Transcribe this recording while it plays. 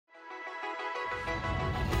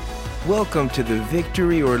Welcome to the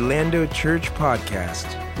Victory Orlando Church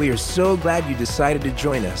podcast. We are so glad you decided to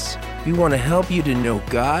join us. We want to help you to know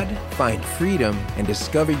God, find freedom, and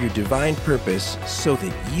discover your divine purpose so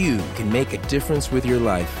that you can make a difference with your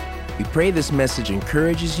life. We pray this message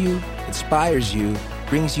encourages you, inspires you,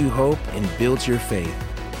 brings you hope, and builds your faith.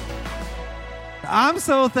 I'm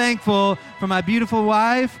so thankful for my beautiful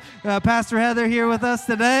wife, Pastor Heather, here with us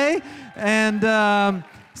today, and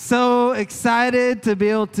so excited to be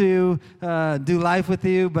able to do life with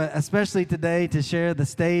you, but especially today to share the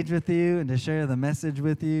stage with you and to share the message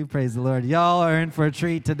with you. Praise the Lord. Y'all are in for a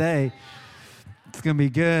treat today. It's going to be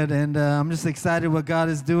good, and I'm just excited what God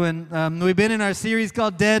is doing. We've been in our series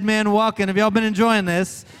called Dead Man Walking. Have y'all been enjoying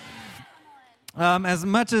this? As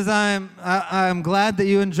much as I'm glad that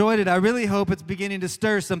you enjoyed it, I really hope it's beginning to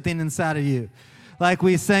stir something inside of you. Like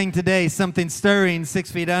we sang today, something stirring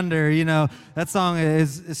 6 feet under, you know, that song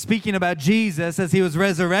is speaking about Jesus as he was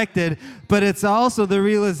resurrected, but it's also the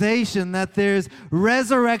realization that there's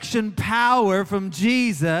resurrection power from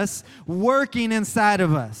Jesus working inside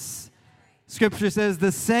of us. Scripture says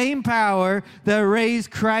the same power that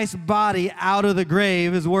raised Christ's body out of the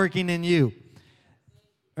grave is working in you,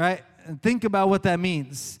 right? And think about what that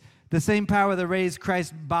means. The same power that raised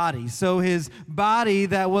Christ's body. So his body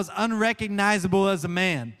that was unrecognizable as a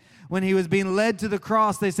man. When he was being led to the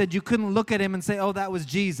cross, they said you couldn't look at him and say, oh, that was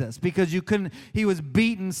Jesus, because you couldn't. He was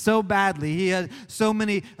beaten so badly. He had so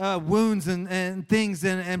many wounds and things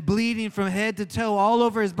and bleeding from head to toe all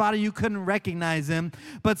over his body, you couldn't recognize him.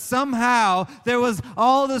 But somehow there was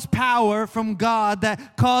all this power from God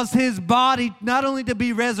that caused his body not only to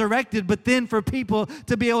be resurrected, but then for people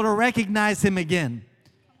to be able to recognize him again.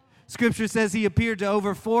 Scripture says he appeared to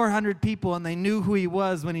over 400 people, and they knew who he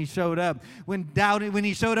was when he showed up. When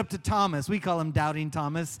he showed up to Thomas, we call him Doubting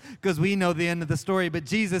Thomas because we know the end of the story, but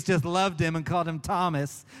Jesus just loved him and called him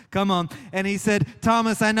Thomas. Come on. And he said,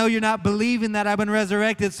 Thomas, I know you're not believing that I've been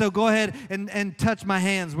resurrected, so go ahead and touch my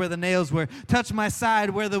hands where the nails were. Touch my side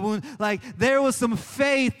where the wound. Like, there was some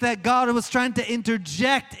faith that God was trying to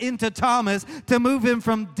interject into Thomas to move him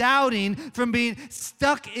from doubting, from being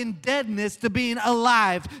stuck in deadness to being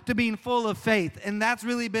alive, to being full of faith. And that's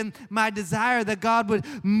really been my desire, that God would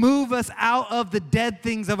move us out of the dead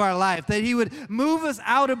things of our life, that he would move us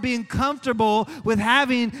out of being comfortable with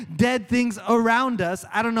having dead things around us.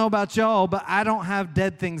 I don't know about y'all, but I don't have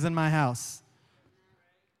dead things in my house.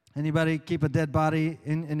 Anybody keep a dead body?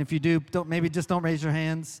 And if you do, don't raise your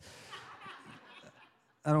hands.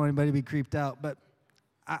 I don't want anybody to be creeped out, but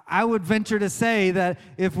I would venture to say that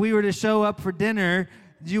if we were to show up for dinner,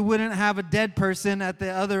 you wouldn't have a dead person at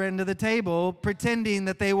the other end of the table pretending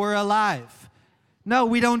that they were alive. No,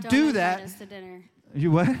 we don't do that. Don't invite us to dinner.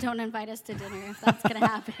 You what? Don't invite us to dinner if that's going to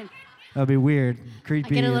happen. That'd be weird,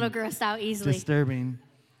 creepy. I get a little grossed out easily. Disturbing.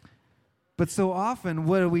 But so often,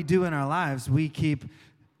 what do we do in our lives? We keep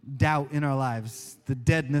doubt in our lives, the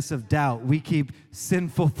deadness of doubt. We keep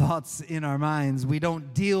sinful thoughts in our minds. We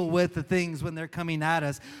don't deal with the things when they're coming at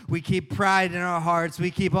us. We keep pride in our hearts. We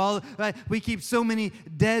keep so many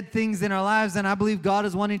dead things in our lives, and I believe God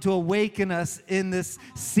is wanting to awaken us in this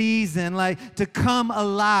season, like to come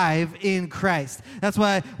alive in Christ. That's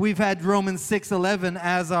why we've had Romans 6:11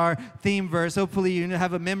 as our theme verse. Hopefully you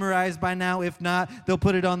have it memorized by now. If not, they'll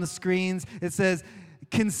put it on the screens. It says,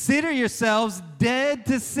 consider yourselves dead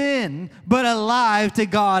to sin, but alive to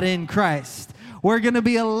God in Christ. We're going to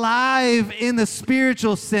be alive in the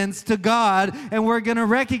spiritual sense to God, and we're going to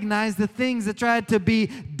recognize the things that tried to be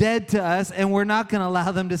dead to us, and we're not going to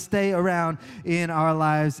allow them to stay around in our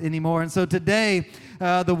lives anymore. And so today,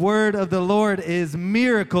 the word of the Lord is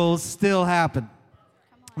miracles still happen.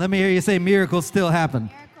 Let me hear you say miracles still happen.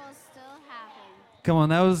 Come on,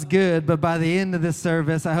 that was good, but by the end of this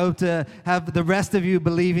service, I hope to have the rest of you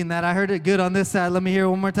believing that. I heard it good on this side. Let me hear it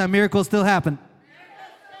one more time. Miracles still happen.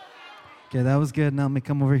 Okay, that was good. Now let me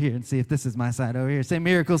come over here and see if this is my side over here. Say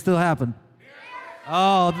miracles still happen.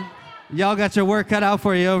 Oh, y'all got your work cut out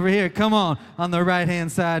for you over here. Come on the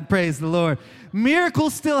right-hand side. Praise the Lord.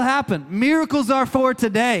 Miracles still happen. Miracles are for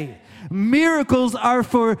today. Miracles are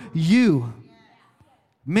for you.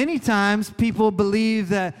 Many times people believe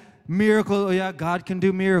that God can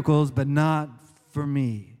do miracles, but not for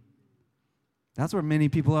me. That's where many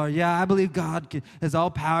people are. Yeah, I believe God is all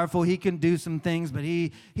powerful. He can do some things, but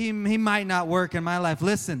he might not work in my life.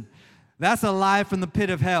 Listen, that's a lie from the pit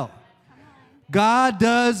of hell. God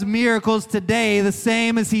does miracles today the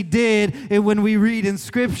same as he did when we read in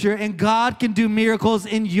Scripture, and God can do miracles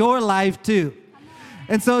in your life too.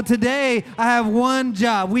 And so today, I have one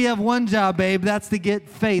job. We have one job, babe. That's to get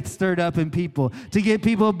faith stirred up in people, to get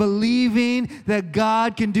people believing that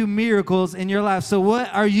God can do miracles in your life. So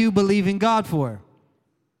what are you believing God for?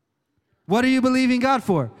 What are you believing God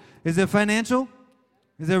for? Is it financial?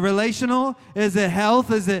 Is it relational? Is it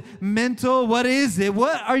health? Is it mental? What is it?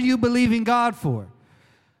 What are you believing God for?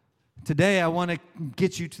 Today, I want to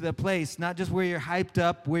get you to the place, not just where you're hyped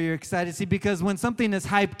up, where you're excited. See, because when something is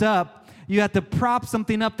hyped up, you have to prop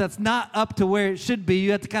something up that's not up to where it should be.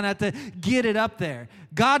 You have to kind of have to get it up there.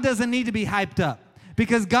 God doesn't need to be hyped up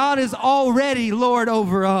because God is already Lord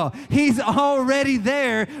over all. He's already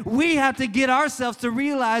there. We have to get ourselves to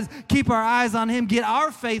realize, keep our eyes on Him, get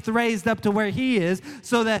our faith raised up to where He is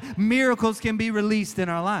so that miracles can be released in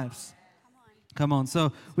our lives. Come on.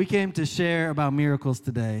 So we came to share about miracles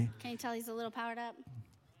today. Can you tell he's a little powered up?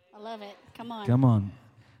 I love it. Come on. Come on.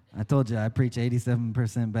 I told you I preach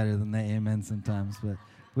 87% better than they amen sometimes, but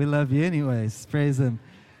we love you anyways. Praise Him.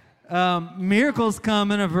 Miracles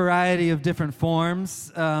come in a variety of different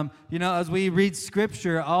forms. As we read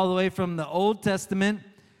Scripture all the way from the Old Testament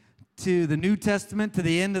to the New Testament to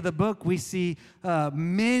the end of the book, we see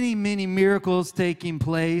many, many miracles taking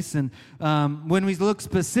place. And when we look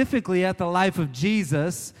specifically at the life of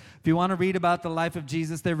Jesus, if you want to read about the life of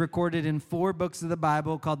Jesus, they're recorded in 4 books of the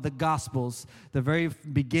Bible called the Gospels, the very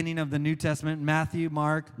beginning of the New Testament: Matthew,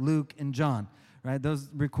 Mark, Luke, and John. Right? Those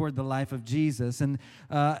record the life of Jesus. And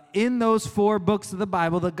in those 4 books of the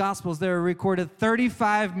Bible, the Gospels, there are recorded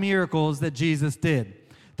 35 miracles that Jesus did.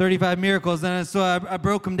 35 miracles. And so I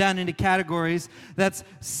broke them down into categories. That's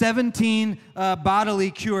 17 bodily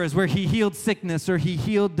cures where He healed sickness or He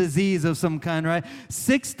healed disease of some kind, right?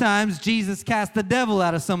 6 times Jesus cast the devil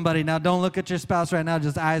out of somebody. Now, don't look at your spouse right now.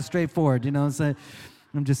 Just eyes straight forward, you know what I'm saying?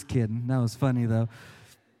 I'm just kidding. That was funny, though.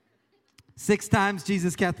 6 times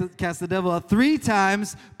Jesus cast the devil out. 3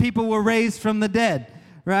 times people were raised from the dead,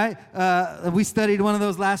 right? We studied one of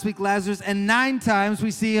those last week, Lazarus. And 9 times we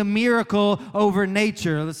see a miracle over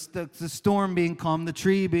nature. The storm being calm, the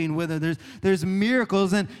tree being withered. There's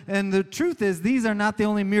miracles. And the truth is, these are not the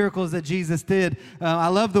only miracles that Jesus did. I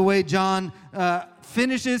love the way John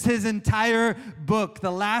finishes his entire book.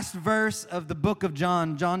 The last verse of the book of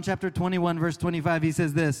John chapter 21, verse 25, he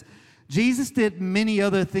says this: Jesus did many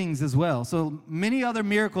other things as well. So many other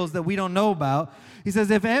miracles that we don't know about. He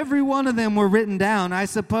says, if every one of them were written down, I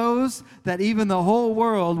suppose that even the whole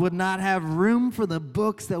world would not have room for the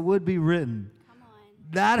books that would be written. Come on.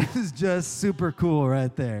 That is just super cool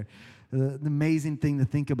right there. The amazing thing to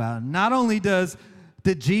think about. Not only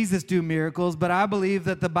did Jesus do miracles, but I believe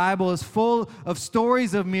that the Bible is full of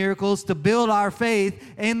stories of miracles to build our faith,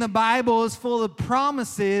 and the Bible is full of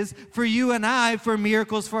promises for you and I for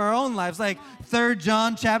miracles for our own lives. Like 3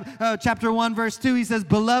 John chapter 1, verse 2, he says,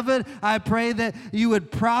 Beloved, I pray that you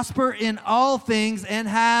would prosper in all things and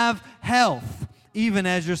have health, even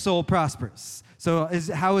as your soul prospers. So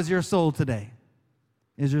how is your soul today?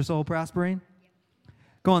 Is your soul prospering?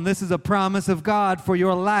 Go on, this is a promise of God for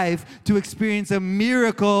your life to experience a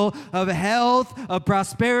miracle of health, of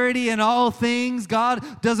prosperity in all things.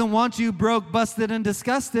 God doesn't want you broke, busted, and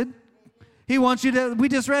disgusted. He wants you to, we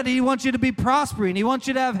just read it, He wants you to be prospering. He wants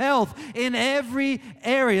you to have health in every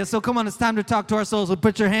area. So come on, it's time to talk to our souls. So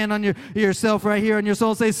put your hand on yourself right here on your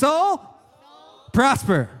soul. Say, soul,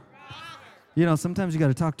 prosper. You know, sometimes you got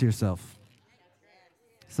to talk to yourself.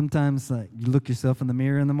 Sometimes you look yourself in the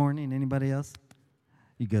mirror in the morning. Anybody else?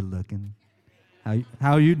 You good looking.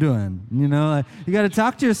 How you doing? You know, you got to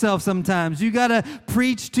talk to yourself sometimes. You got to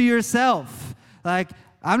preach to yourself. Like,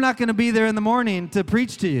 I'm not going to be there in the morning to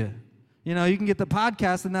preach to you. You know, you can get the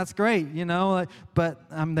podcast, and that's great, you know, but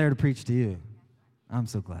I'm there to preach to you. I'm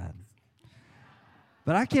so glad.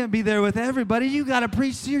 But I can't be there with everybody. You got to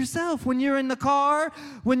preach to yourself when you're in the car,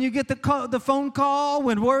 when you get the phone call,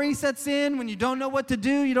 when worry sets in, when you don't know what to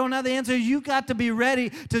do, you don't have the answer. You got to be ready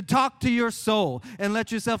to talk to your soul and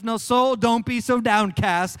let yourself know, soul, don't be so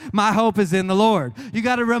downcast. My hope is in the Lord. You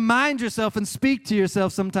got to remind yourself and speak to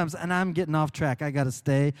yourself sometimes. And I'm getting off track. I got to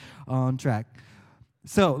stay on track.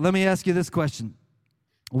 So let me ask you this question.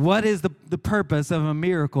 What is the purpose of a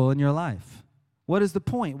miracle in your life? What is the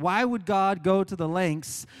point? Why would God go to the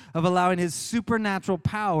lengths of allowing His supernatural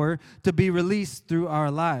power to be released through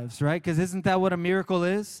our lives, right? Because isn't that what a miracle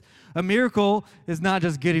is? A miracle is not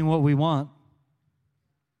just getting what we want.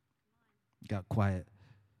 Got quiet.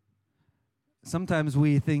 Sometimes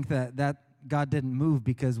we think that God didn't move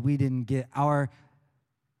because we didn't get our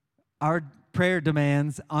prayer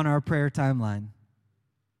demands on our prayer timeline.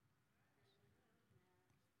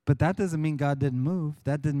 But that doesn't mean God didn't move.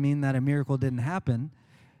 That didn't mean that a miracle didn't happen.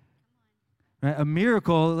 Right? A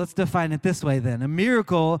miracle, let's define it this way then. A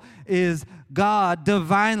miracle is God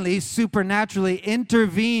divinely, supernaturally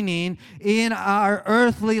intervening in our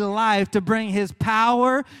earthly life to bring His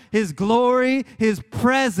power, His glory, His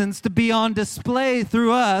presence to be on display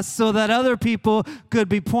through us so that other people could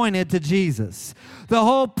be pointed to Jesus. The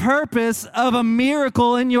whole purpose of a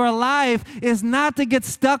miracle in your life is not to get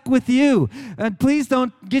stuck with you. And please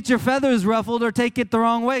don't get your feathers ruffled or take it the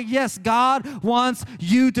wrong way. Yes, God wants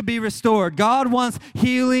you to be restored. God wants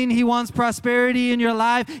healing. He wants prosperity in your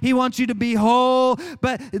life. He wants you to be whole.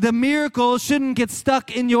 But the miracle shouldn't get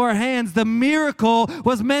stuck in your hands. The miracle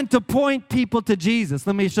was meant to point people to Jesus.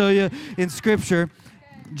 Let me show you in Scripture.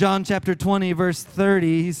 John chapter 20, verse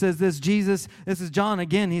 30, he says this, this is John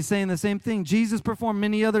again, he's saying the same thing. Jesus performed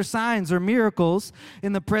many other signs or miracles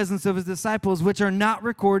in the presence of his disciples, which are not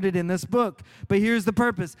recorded in this book. But here's the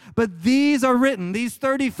purpose. But these are written, these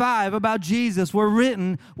 35 about Jesus were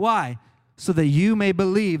written, why? So that you may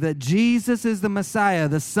believe that Jesus is the Messiah,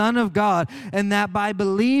 the Son of God, and that by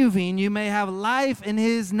believing you may have life in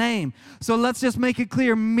His name. So let's just make it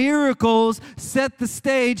clear. Miracles set the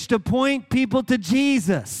stage to point people to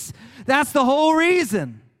Jesus. That's the whole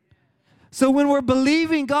reason. So when we're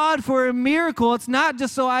believing God for a miracle, it's not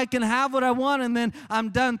just so I can have what I want and then I'm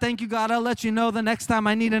done. Thank you, God. I'll let you know the next time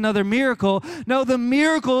I need another miracle. No, the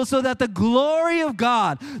miracle is so that the glory of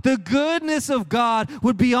God, the goodness of God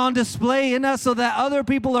would be on display in us so that other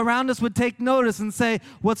people around us would take notice and say,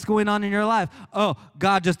 what's going on in your life? Oh,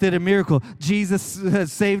 God just did a miracle. Jesus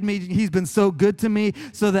has saved me. He's been so good to me,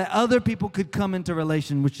 so that other people could come into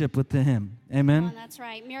relationship with Him. Amen? That's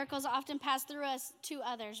right. Miracles often pass through us to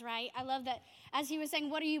others, right? I love that as he was saying,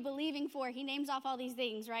 what are you believing for? He names off all these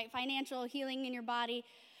things, right? Financial, healing in your body.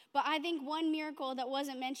 But I think one miracle that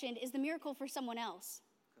wasn't mentioned is the miracle for someone else.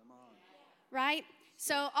 Come on. Right?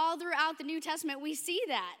 So all throughout the New Testament, we see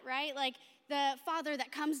that, right? Like the father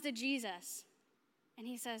that comes to Jesus and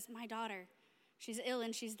he says, my daughter, she's ill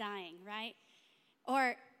and she's dying, right?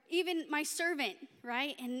 Or even my servant,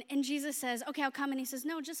 right? And Jesus says, okay, I'll come. And he says,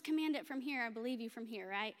 no, just command it from here. I believe you from here,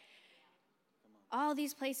 right? All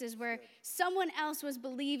these places where someone else was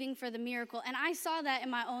believing for the miracle. And I saw that in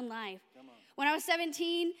my own life. When I was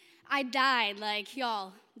 17, I died, like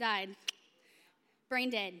y'all died. Brain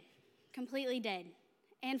dead, completely dead.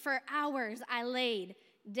 And for hours, I laid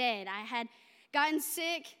dead. I had gotten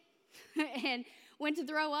sick and went to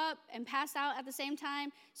throw up and passed out at the same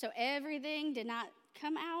time. So everything did not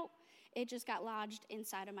come out. It just got lodged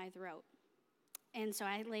inside of my throat. And so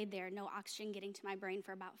I laid there, no oxygen getting to my brain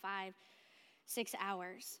for about 5-6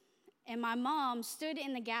 hours. And my mom stood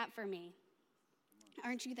in the gap for me.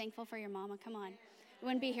 Aren't you thankful for your mama? Come on. We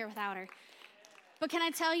wouldn't be here without her. But can I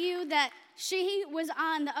tell you that she was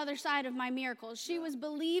on the other side of my miracles. She was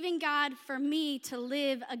believing God for me to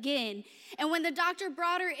live again. And when the doctor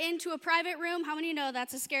brought her into a private room, how many know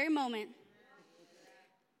that's a scary moment?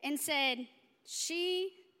 And said,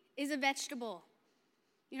 she is a vegetable.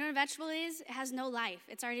 You know what a vegetable is? It has no life.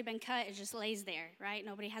 It's already been cut. It just lays there, right?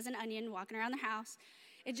 Nobody has an onion walking around the house.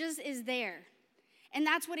 It just is there. And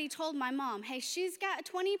that's what he told my mom. Hey, she's got a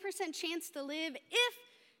 20% chance to live if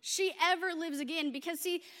she ever lives again. Because,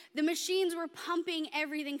 see, the machines were pumping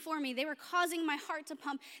everything for me. They were causing my heart to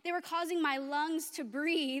pump. They were causing my lungs to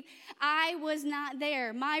breathe. I was not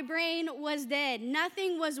there. My brain was dead.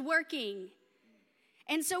 Nothing was working.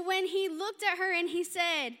 And so when he looked at her and he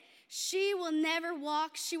said, she will never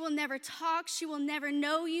walk, she will never talk, she will never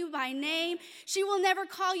know you by name, she will never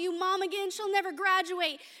call you mom again, she'll never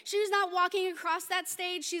graduate, she's not walking across that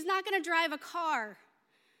stage, she's not going to drive a car.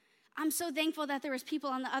 I'm so thankful that there was people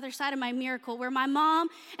on the other side of my miracle where my mom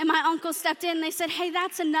and my uncle stepped in and they said, hey,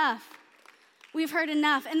 that's enough. We've heard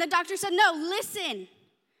enough. And the doctor said, no, listen,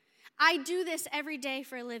 I do this every day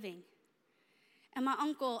for a living. And my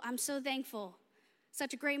uncle, I'm so thankful,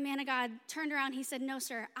 such a great man of God, turned around. He said, no,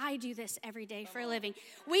 sir, I do this every day for a living.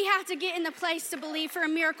 We have to get in the place to believe for a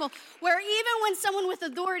miracle where even when someone with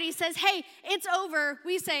authority says, hey, it's over,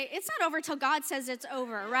 we say, it's not over till God says it's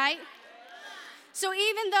over, right? So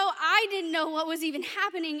even though I didn't know what was even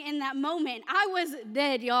happening in that moment, I was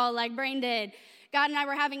dead, y'all, like brain dead. God and I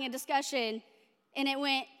were having a discussion, and it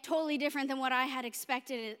went totally different than what I had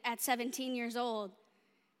expected at 17 years old.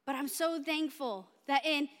 But I'm so thankful that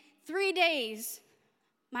in 3 days,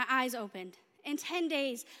 my eyes opened. In 10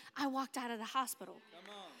 days, I walked out of the hospital.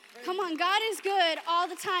 Come on, God is good all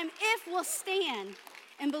the time if we'll stand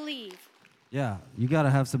and believe. Yeah, you got to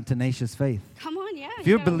have some tenacious faith. Come on, yeah. If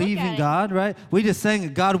you're believing God, right? We just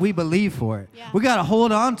saying, God, we believe for it. Yeah. We got to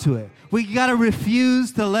hold on to it. We got to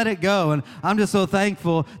refuse to let it go. And I'm just so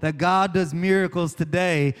thankful that God does miracles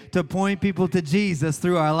today to point people to Jesus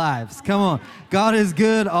through our lives. Come on. God is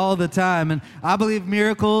good all the time. And I believe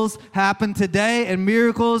miracles happen today, and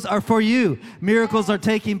miracles are for you. Miracles are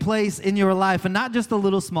taking place in your life, and not just the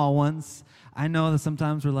little small ones. I know that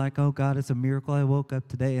sometimes we're like, oh, God, it's a miracle I woke up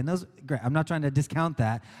today. And those, great. I'm not trying to discount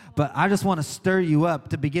that, but I just want to stir you up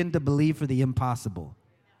to begin to believe for the impossible.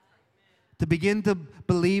 To begin to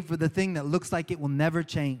believe for the thing that looks like it will never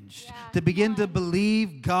change. Yeah, to begin to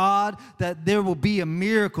believe, God, that there will be a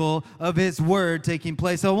miracle of His Word taking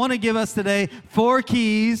place. So I want to give us today 4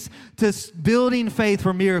 keys to building faith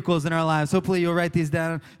for miracles in our lives. Hopefully you'll write these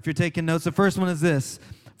down if you're taking notes. The first one is this.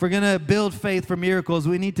 If we're going to build faith for miracles,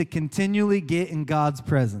 we need to continually get in God's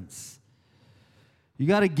presence. You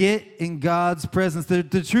got to get in God's presence. The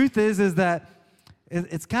truth is that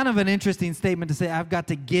it's kind of an interesting statement to say, I've got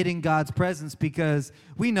to get in God's presence, because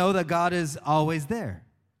we know that God is always there,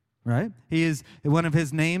 right? He is, one of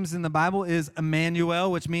His names in the Bible is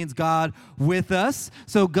Emmanuel, which means God with us.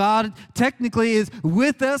 So God technically is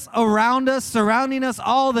with us, around us, surrounding us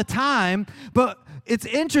all the time. But it's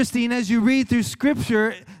interesting as you read through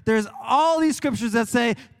Scripture, there's all these scriptures that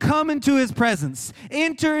say, come into His presence,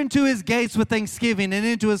 enter into His gates with thanksgiving and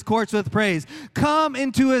into His courts with praise, come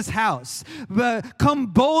into His house, come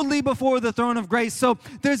boldly before the throne of grace. So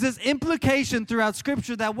there's this implication throughout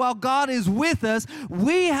Scripture that while God is with us,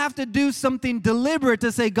 we have to do something deliberate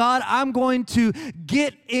to say, God, I'm going to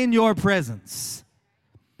get in your presence.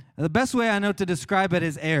 The best way I know to describe it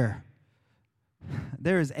is air.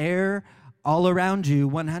 There is air all around you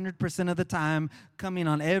 100% of the time, coming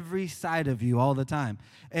on every side of you all the time.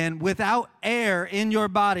 And without air in your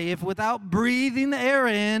body, if without breathing the air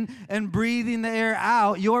in and breathing the air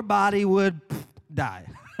out, your body would die.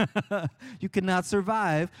 You cannot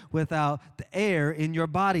survive without the air in your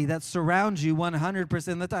body that surrounds you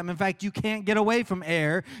 100% of the time. In fact, you can't get away from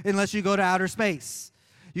air unless you go to outer space.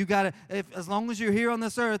 You got to, as long as you're here on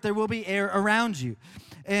this earth, there will be air around you.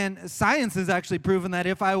 And science has actually proven that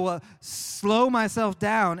if I will slow myself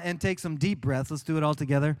down and take some deep breaths, let's do it all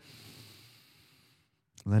together.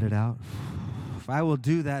 Let it out. If I will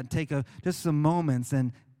do that and take just some moments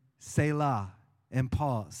and Selah and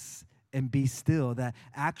pause and be still, that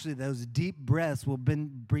actually those deep breaths will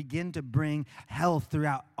begin to bring health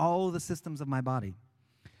throughout all the systems of my body.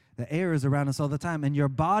 The air is around us all the time, and your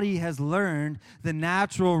body has learned the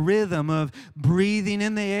natural rhythm of breathing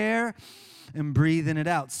in the air and breathing it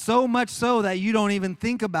out. So much so that you don't even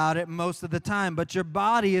think about it most of the time, but your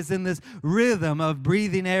body is in this rhythm of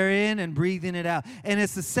breathing air in and breathing it out. And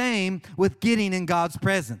it's the same with getting in God's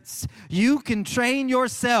presence. You can train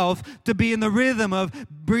yourself to be in the rhythm of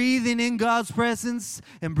breathing in God's presence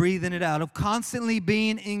and breathing it out, of constantly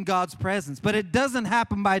being in God's presence. But it doesn't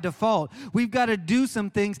happen by default. We've got to do some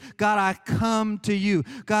things. God, I come to you.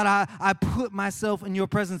 God, I put myself in your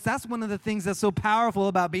presence. That's one of the things that's so powerful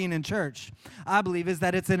about being in church, I believe, is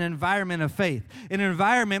that it's an environment of faith, an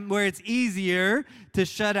environment where it's easier to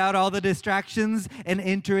shut out all the distractions and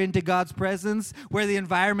enter into God's presence, where the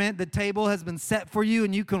environment, the table has been set for you,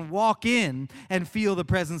 and you can walk in and feel the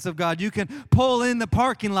presence of God. You can pull in the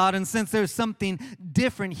parking lot and sense there's something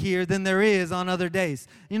different here than there is on other days.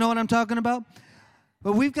 You know what I'm talking about?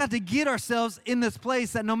 But we've got to get ourselves in this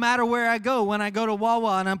place that no matter where I go, when I go to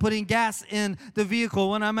Wawa and I'm putting gas in the vehicle,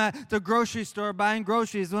 when I'm at the grocery store buying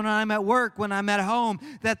groceries, when I'm at work, when I'm at home,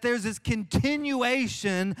 that there's this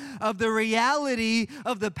continuation of the reality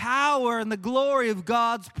of the power and the glory of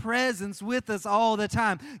God's presence with us all the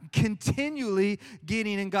time, continually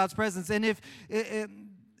getting in God's presence. And if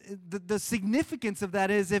the significance of that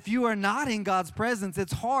is, if you are not in God's presence,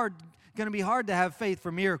 it's going to be hard to have faith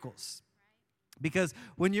for miracles. Because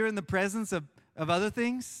when you're in the presence of other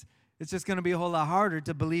things, it's just going to be a whole lot harder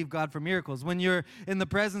to believe God for miracles. When you're in the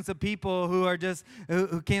presence of people who are just,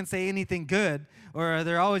 who can't say anything good, or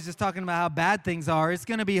they're always just talking about how bad things are, it's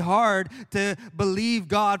going to be hard to believe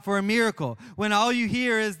God for a miracle. When all you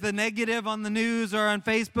hear is the negative on the news or on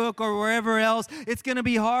Facebook or wherever else, it's going to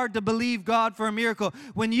be hard to believe God for a miracle.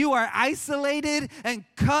 When you are isolated and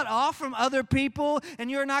cut off from other people and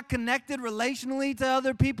you're not connected relationally to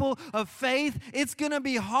other people of faith, it's going to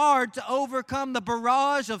be hard to overcome the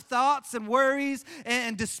barrage of thoughts and worries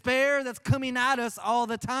and despair that's coming at us all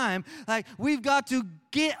the time. Like, we've got to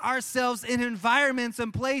get ourselves in environments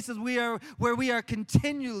and places where we are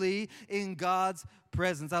continually in God's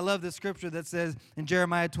presence. I love this scripture that says in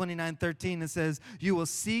Jeremiah 29:13, it says, "You will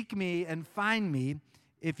seek me and find me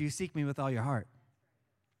if you seek me with all your heart."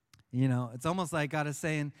 You know, it's almost like God is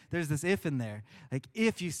saying, there's this if in there. Like,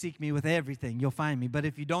 if you seek me with everything, you'll find me. But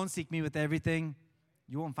if you don't seek me with everything,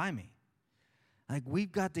 you won't find me. Like,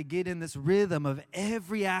 we've got to get in this rhythm of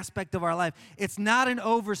every aspect of our life. It's not an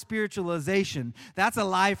over-spiritualization. That's a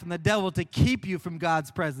lie from the devil to keep you from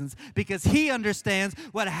God's presence, because he understands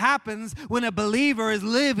what happens when a believer is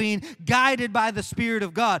living guided by the Spirit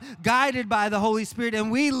of God, guided by the Holy Spirit.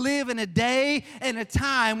 And we live in a day and a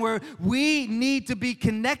time where we need to be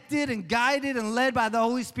connected and guided and led by the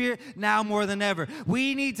Holy Spirit now more than ever.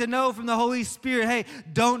 We need to know from the Holy Spirit, hey,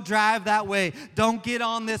 don't drive that way. Don't get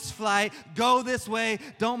on this flight. Go this way.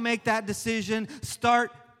 Don't make that decision.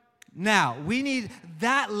 Start now. We need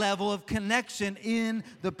that level of connection in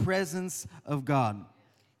the presence of God.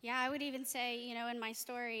 Yeah, I would even say, you know, in my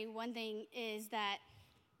story, one thing is that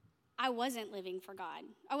I wasn't living for God.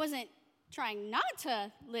 I wasn't trying not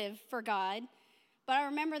to live for God, but I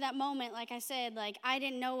remember that moment, like I said, like I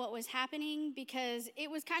didn't know what was happening because it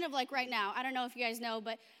was kind of like right now. I don't know if you guys know,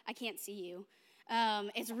 but I can't see you.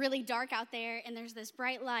 It's really dark out there, and there's this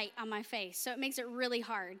bright light on my face, so it makes it really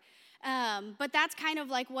hard. But that's kind of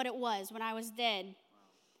like what it was when I was dead,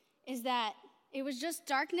 is that it was just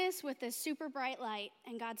darkness with this super bright light,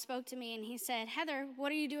 and God spoke to me, and he said, Heather,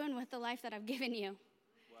 what are you doing with the life that I've given you?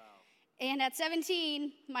 Wow. And at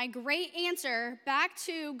 17, my great answer back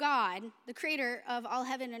to God, the creator of all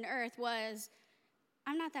heaven and earth, was,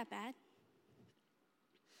 I'm not that bad.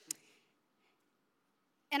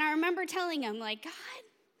 And I remember telling him, like, God,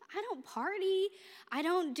 I don't party. I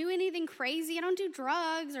don't do anything crazy. I don't do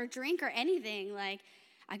drugs or drink or anything. Like,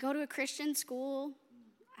 I go to a Christian school.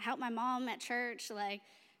 I help my mom at church. Like,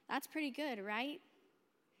 that's pretty good, right?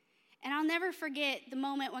 And I'll never forget the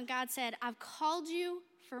moment when God said, I've called you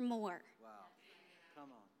for more. Wow.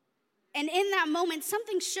 Come on. And in that moment,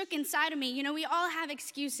 something shook inside of me. You know, we all have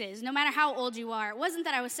excuses, no matter how old you are. It wasn't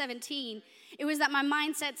that I was 17. It was that my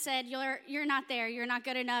mindset said, you're not there, you're not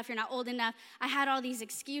good enough, you're not old enough. I had all these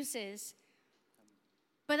excuses.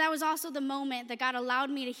 But that was also the moment that God allowed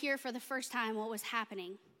me to hear for the first time what was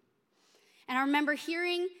happening. And I remember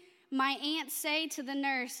hearing my aunt say to the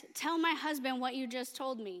nurse, tell my husband what you just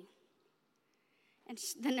told me. And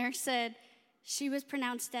the nurse said, she was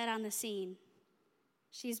pronounced dead on the scene.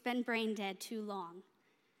 She's been brain dead too long.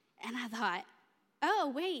 And I thought,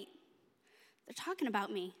 oh, wait, they're talking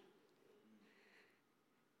about me.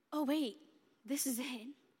 Oh, wait, this is it.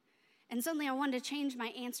 And suddenly I wanted to change my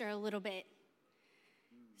answer a little bit.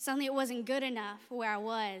 Suddenly it wasn't good enough where I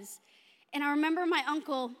was. And I remember my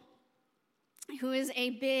uncle, who is a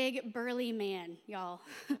big, burly man, y'all.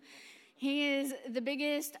 He is the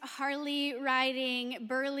biggest Harley-riding,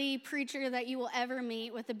 burly preacher that you will ever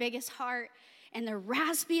meet, with the biggest heart and the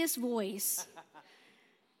raspiest voice.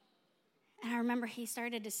 And I remember he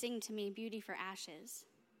started to sing to me, Beauty for Ashes.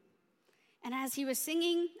 And as he was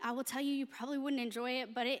singing, I will tell you, you probably wouldn't enjoy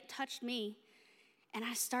it, but it touched me. And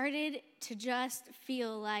I started to just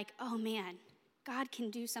feel like, oh man, God can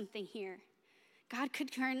do something here. God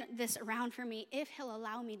could turn this around for me if he'll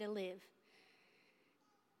allow me to live.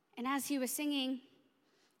 And as he was singing,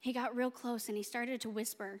 he got real close and he started to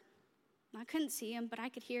whisper. I couldn't see him, but I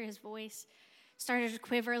could hear his voice. Started to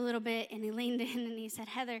quiver a little bit, and he leaned in and he said,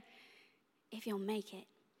 Heather, if you'll make it,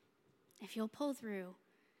 if you'll pull through,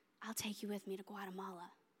 I'll take you with me to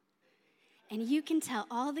Guatemala. And you can tell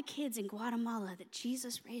all the kids in Guatemala that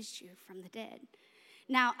Jesus raised you from the dead.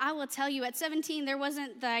 Now, I will tell you, at 17, there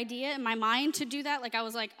wasn't the idea in my mind to do that. Like, I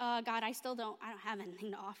was like, God, I don't have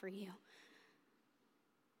anything to offer you.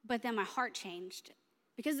 But then my heart changed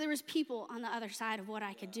because there was people on the other side of what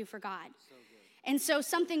I could do for God. And so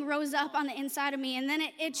something rose up on the inside of me, and then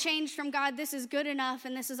it changed from, God, this is good enough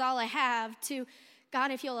and this is all I have, to, God,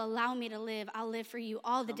 if you'll allow me to live, I'll live for you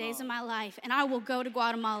all the days of my life, and I will go to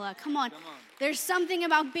Guatemala. Come on. There's something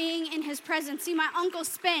about being in his presence. See, my uncle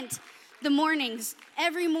spent the mornings.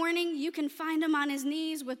 Every morning, you can find him on his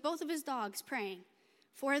knees with both of his dogs praying,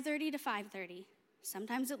 4:30 to 5:30.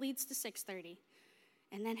 Sometimes it leads to 6:30.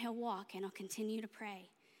 And then he'll walk, and he'll continue to pray.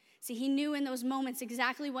 See, he knew in those moments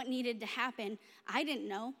exactly what needed to happen. I didn't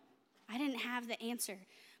know. I didn't have the answer.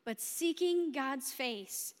 But seeking God's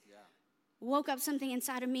face woke up something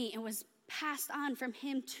inside of me and was passed on from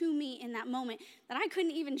him to me in that moment that I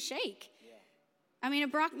couldn't even shake. Yeah. I mean,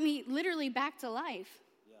 it brought me literally back to life.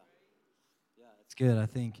 Yeah, it's good. I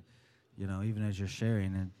think, even as you're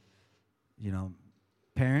sharing, and,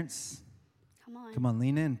 parents, come on,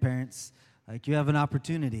 lean in, parents. Like, you have an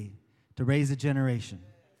opportunity to raise a generation.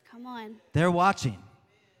 Come on. They're watching.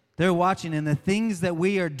 And the things that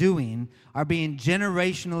we are doing are being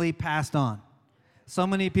generationally passed on. So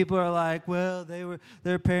many people are like, well,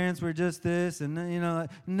 their parents were just this, and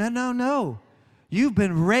no. You've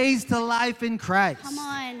been raised to life in Christ. Come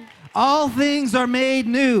on. All things are made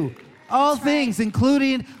new. All That's things, right.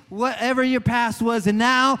 including whatever your past was, and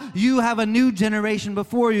now you have a new generation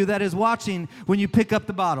before you that is watching when you pick up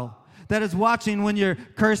the bottle. That is watching when you're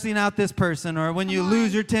cursing out this person, or when you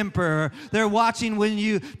lose your temper, or they're watching when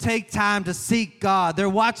you take time to seek God. They're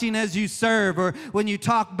watching as you serve, or when you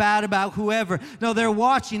talk bad about whoever. No, they're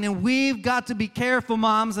watching, and we've got to be careful,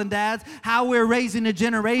 moms and dads, how we're raising a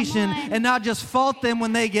generation and not just fault them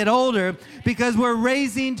when they get older, because we're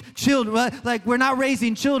raising children. Like, we're not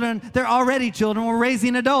raising children, they're already children. We're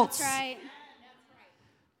raising adults. That's right.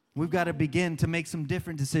 We've got to begin to make some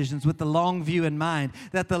different decisions with the long view in mind,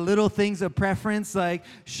 that the little things of preference, like,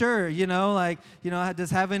 sure,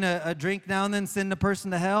 does having a drink now and then send a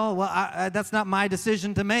person to hell? Well, that's not my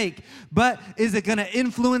decision to make. But is it going to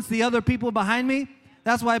influence the other people behind me?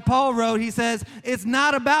 That's why Paul wrote, he says, it's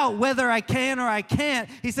not about whether I can or I can't.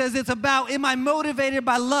 He says it's about, am I motivated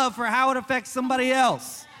by love for how it affects somebody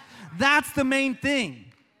else? That's the main thing.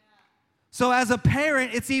 So as a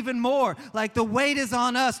parent, it's even more like the weight is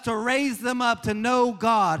on us to raise them up to know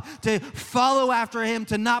God, to follow after Him,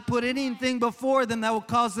 to not put anything before them that will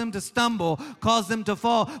cause them to stumble, cause them to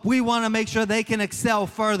fall. We want to make sure they can excel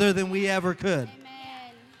further than we ever could.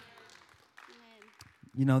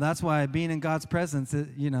 Amen. That's why being in God's presence,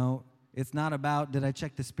 it's not about, did I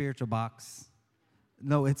check the spiritual box?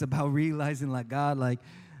 No, it's about realizing God,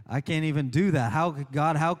 I can't even do that. How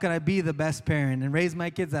can I be the best parent and raise my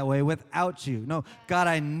kids that way without you? No, God,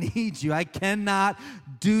 I need you. I cannot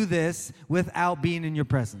do this without being in your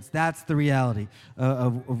presence. That's the reality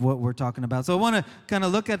of what we're talking about. So I want to kind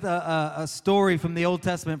of look at a story from the Old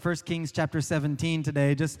Testament, 1 Kings chapter 17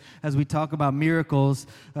 today, just as we talk about miracles.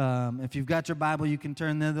 If you've got your Bible, you can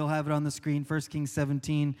turn there. They'll have it on the screen. 1 Kings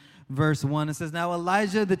 17, verse 1. It says, Now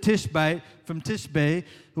Elijah the Tishbite from Tishbe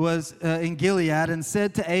was in Gilead and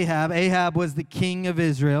said to Ahab was the king of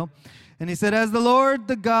Israel, and he said, As the Lord,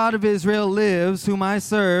 the God of Israel lives, whom I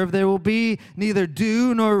serve, there will be neither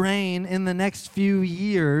dew nor rain in the next few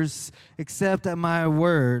years, except at my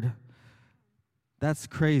word. That's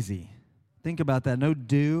crazy. Think about that. No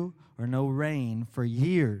dew or no rain for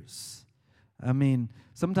years. I mean,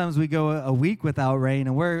 sometimes we go a week without rain,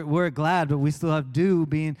 and we're glad, but we still have dew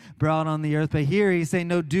being brought on the earth. But here he's saying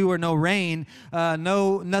no dew or no rain,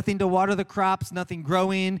 nothing to water the crops, nothing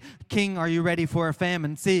growing. King, are you ready for a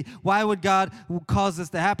famine? See, why would God cause this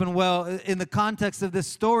to happen? Well, in the context of this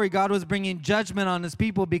story, God was bringing judgment on his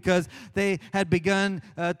people because they had begun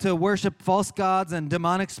to worship false gods and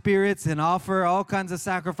demonic spirits and offer all kinds of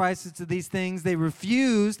sacrifices to these things. They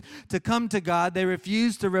refused to come to God. They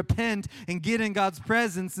refused to repent and get in God's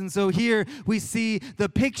presence. And so here we see the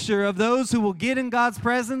picture of those who will get in God's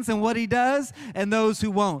presence and what he does, and those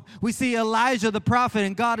who won't. We see Elijah the prophet,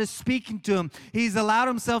 and God is speaking to him. He's allowed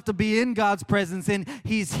himself to be in God's presence, and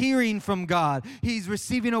he's hearing from God. He's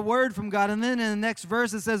receiving a word from God. And then in the next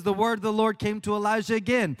verse it says, the word of the Lord came to Elijah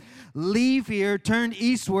again. Leave here, turn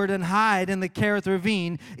eastward, and hide in the Kerith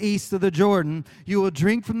ravine east of the Jordan. You will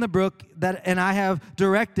drink from the brook and I have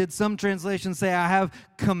directed. Some translations say I have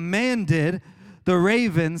commanded the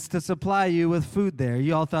ravens to supply you with food there.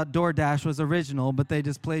 You all thought DoorDash was original, but they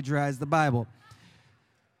just plagiarized the Bible.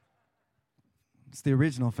 It's the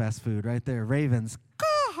original fast food right there. Ravens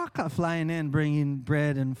flying in, bringing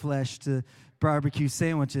bread and flesh to barbecue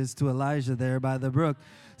sandwiches to Elijah there by the brook.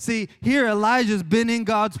 See, here Elijah's been in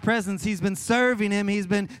God's presence. He's been serving him. He's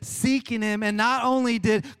been seeking him. And not only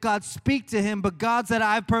did God speak to him, but God said,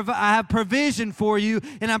 I have provision for you,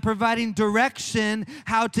 and I'm providing direction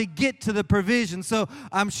how to get to the provision. So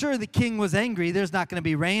I'm sure the king was angry. There's not going to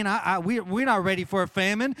be rain. We're not ready for a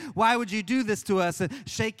famine. Why would you do this to us?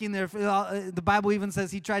 Shaking the Bible even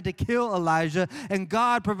says he tried to kill Elijah, and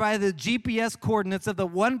God provided the GPS coordinates of the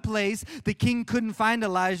one place the king couldn't find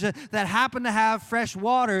Elijah that happened to have fresh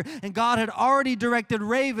water. And God had already directed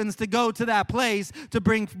ravens to go to that place to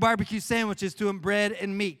bring barbecue sandwiches to him, bread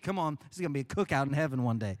and meat. Come on, this is going to be a cookout in heaven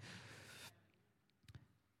one day.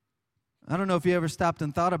 I don't know if you ever stopped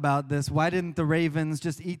and thought about this. Why didn't the ravens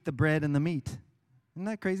just eat the bread and the meat? Isn't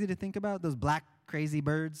that crazy to think about? Those black crazy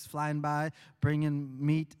birds flying by, bringing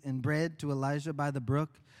meat and bread to Elijah by the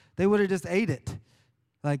brook. They would have just ate it.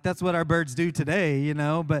 Like, that's what our birds do today,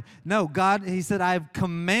 But no, God, he said, I've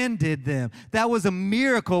commanded them. That was a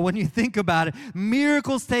miracle when you think about it.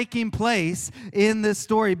 Miracles taking place in this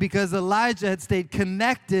story because Elijah had stayed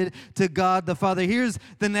connected to God the Father. Here's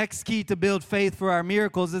the next key to build faith for our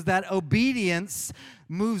miracles is that obedience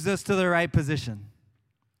moves us to the right position.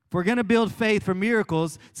 If we're going to build faith for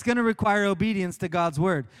miracles, it's going to require obedience to God's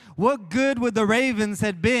word. What good would the ravens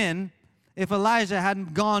have been if Elijah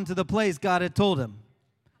hadn't gone to the place God had told him?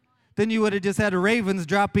 Then you would have just had ravens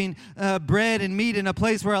dropping bread and meat in a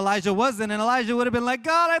place where Elijah wasn't, and Elijah would have been like,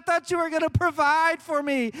 God, I thought you were going to provide for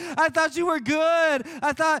me. I thought you were good.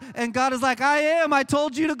 And God is like, I am. I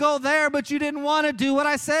told you to go there, but you didn't want to do what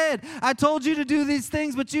I said. I told you to do these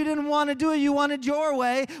things, but you didn't want to do it. You wanted your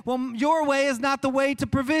way. Well, your way is not the way to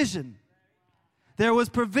provision. There was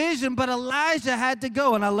provision, but Elijah had to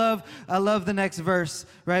go. And I love the next verse,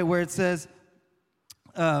 right, where it says,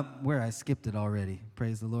 where I skipped it already.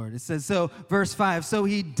 Praise the Lord. It says, so, verse 5, so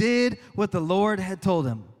he did what the Lord had told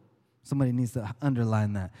him. Somebody needs to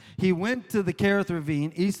underline that. He went to the Kerith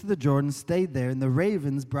ravine, east of the Jordan, stayed there, and the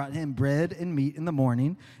ravens brought him bread and meat in the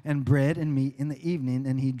morning, and bread and meat in the evening,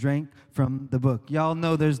 and he drank from the brook. Y'all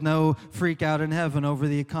know there's no freak out in heaven over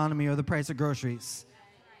the economy or the price of groceries.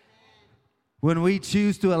 When we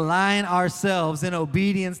choose to align ourselves in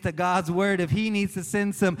obedience to God's word, if he needs to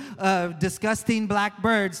send some disgusting black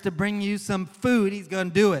birds to bring you some food, he's going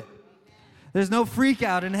to do it. There's no freak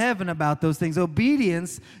out in heaven about those things.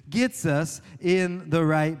 Obedience gets us in the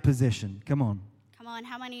right position. Come on. Come on.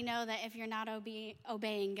 How many know that if you're not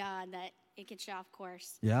obeying God, that it gets you off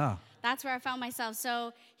course? Yeah. That's where I found myself.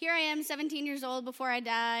 So here I am, 17 years old. Before I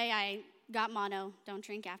die, I got mono. Don't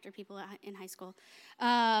drink after people in high school.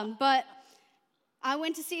 But I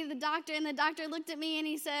went to see the doctor, and the doctor looked at me, and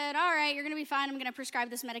he said, all right, you're going to be fine. I'm going to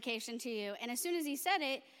prescribe this medication to you. And as soon as he said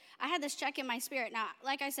it, I had this check in my spirit. Now,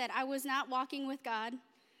 like I said, I was not walking with God.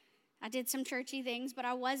 I did some churchy things, but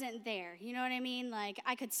I wasn't there. You know what I mean? Like,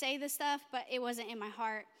 I could say this stuff, but it wasn't in my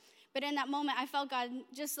heart. But in that moment, I felt God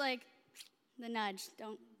just like the nudge.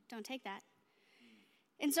 Don't take that.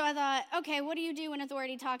 And so I thought, okay, what do you do when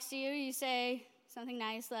authority talks to you? You say something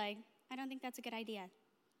nice like, I don't think that's a good idea.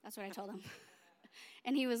 That's what I told him.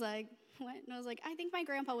 And he was like, what? And I was like, I think my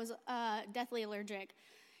grandpa was deathly allergic.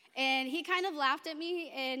 And he kind of laughed at me,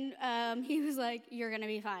 and he was like, you're going to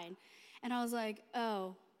be fine. And I was like,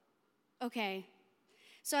 oh, okay.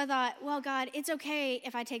 So I thought, well, God, it's okay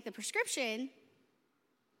if I take the prescription.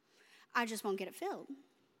 I just won't get it filled.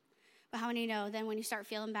 But how many know then when you start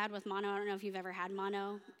feeling bad with mono, I don't know if you've ever had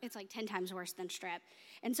mono, it's like 10 times worse than strep.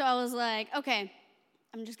 And so I was like, okay,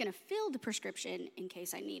 I'm just going to fill the prescription in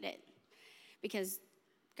case I need it, because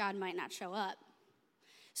God might not show up.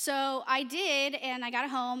 So I did, and I got it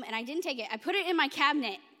home, and I didn't take it. I put it in my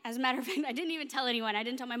cabinet. As a matter of fact, I didn't even tell anyone. I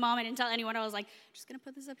didn't tell my mom. I didn't tell anyone. I was like, just going to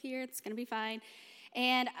put this up here. It's going to be fine.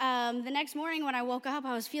 And the next morning when I woke up,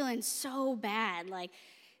 I was feeling so bad, like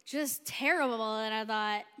just terrible. And I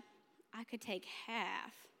thought, I could take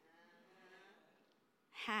half,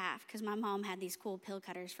 because my mom had these cool pill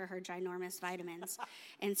cutters for her ginormous vitamins.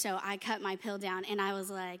 And so I cut my pill down, and I was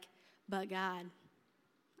like, but God,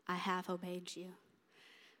 I half obeyed you.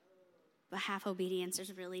 But half obedience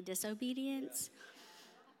is really disobedience.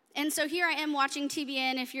 And so here I am watching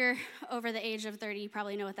TBN. If you're over the age of 30, you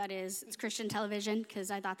probably know what that is. It's Christian television, because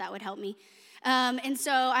I thought that would help me. And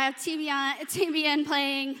so I have TBN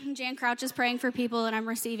playing. Jan Crouch is praying for people, and I'm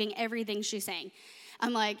receiving everything she's saying.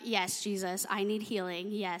 I'm like, yes, Jesus, I need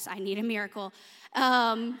healing. Yes, I need a miracle.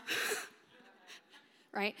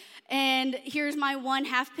 Right? And here's my one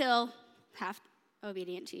half pill, half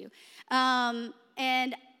obedient to you.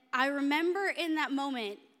 And I remember in that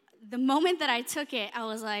moment, the moment that I took it, I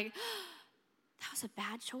was like, that was a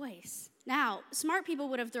bad choice. Now, smart people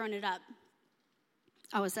would have thrown it up.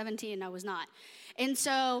 I was 17, I was not. And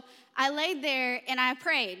so I laid there and I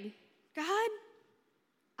prayed, God,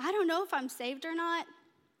 I don't know if I'm saved or not,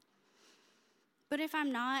 but if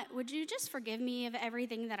I'm not, would you just forgive me of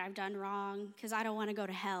everything that I've done wrong? Because I don't want to go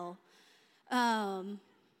to hell.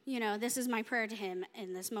 This is my prayer to him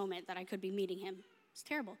in this moment that I could be meeting him. It's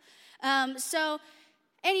terrible. So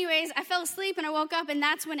anyways, I fell asleep and I woke up, and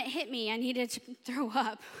that's when it hit me. I needed to throw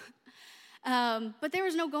up. But there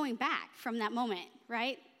was no going back from that moment,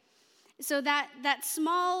 right? So that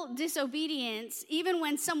small disobedience, even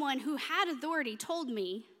when someone who had authority told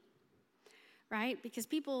me, right? Because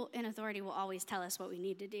people in authority will always tell us what we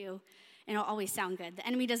need to do, and it'll always sound good. The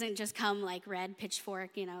enemy doesn't just come like red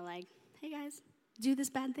pitchfork, like, hey guys, do this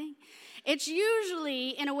bad thing. It's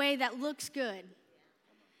usually in a way that looks good.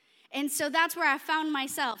 And so that's where I found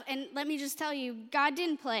myself. And let me just tell you, God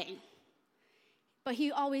didn't play, but he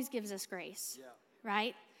always gives us grace,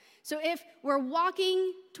 right? So if we're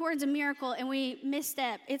walking towards a miracle and we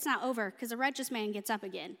misstep, it's not over, because a righteous man gets up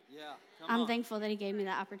again. Yeah, I'm thankful that he gave me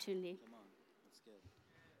that opportunity. Come on.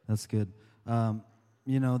 That's good.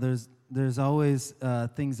 That's good. There's always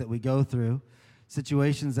things that we go through.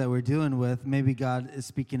 situations that we're dealing with, maybe God is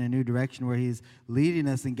speaking a new direction where he's leading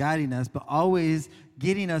us and guiding us, but always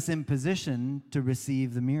getting us in position to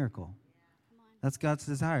receive the miracle. That's God's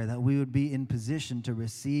desire, that we would be in position to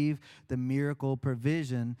receive the miracle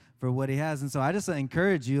provision for what he has. And so I just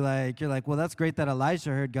encourage you, you're like, well, that's great that Elijah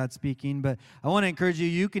heard God speaking, but I want to encourage you,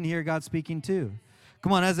 you can hear God speaking too.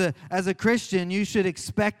 Come on, as a Christian, you should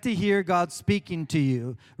expect to hear God speaking to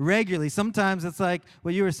you regularly. Sometimes it's like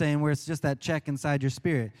what you were saying, where it's just that check inside your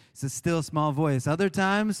spirit. It's a still, small voice. Other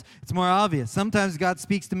times, it's more obvious. Sometimes God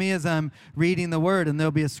speaks to me as I'm reading the Word, and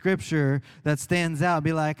there'll be a scripture that stands out. I'll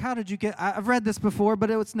be like, how did you get, I've read this before, but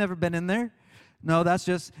it's never been in there. No, that's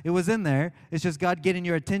just, it was in there. It's just God getting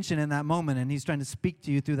your attention in that moment, and he's trying to speak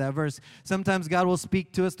to you through that verse. Sometimes God will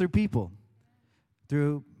speak to us through people,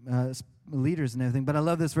 through leaders and everything. But I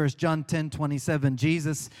love this verse, John 10:27.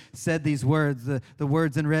 Jesus said these words, the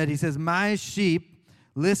words in red. He says, my sheep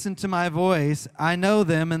listen to my voice. I know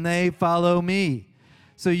them and they follow me.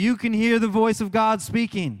 So you can hear the voice of God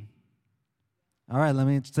speaking. All right, let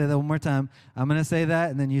me say that one more time. I'm going to say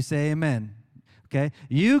that and then you say amen. Okay?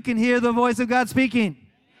 You can hear the voice of God speaking.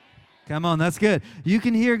 Come on, that's good. You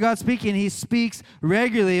can hear God speaking. He speaks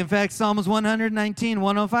regularly. In fact, Psalms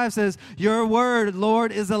 119:105 says, your word,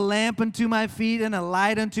 Lord, is a lamp unto my feet and a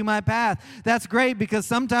light unto my path. That's great because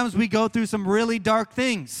sometimes we go through some really dark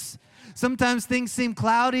things. Sometimes things seem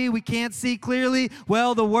cloudy. We can't see clearly.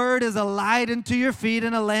 Well, the word is a light unto your feet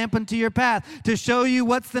and a lamp unto your path to show you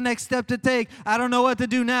what's the next step to take. I don't know what to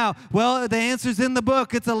do now. Well, the answer's in the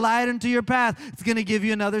book. It's a light unto your path. It's going to give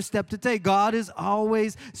you another step to take. God is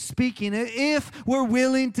always speaking if we're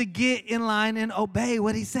willing to get in line and obey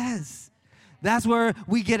what he says. That's where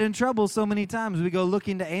we get in trouble so many times. We go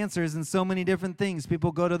looking to answers in so many different things.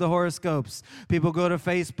 People go to the horoscopes. People go to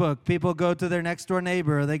Facebook. People go to their next door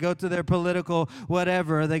neighbor. Or they go to their political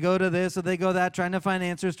whatever. Or they go to this or they go that, trying to find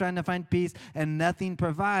answers, trying to find peace, and nothing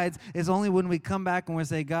provides. It's only when we come back and we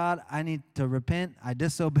say, God, I need to repent. I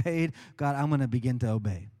disobeyed. God, I'm going to begin to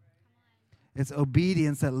obey. It's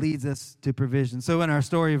obedience that leads us to provision. So in our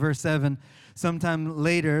story, verse 7, sometime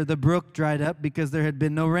later, the brook dried up because there had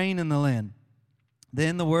been no rain in the land.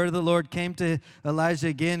 Then the word of the Lord came to Elijah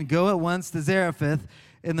again, go at once to Zarephath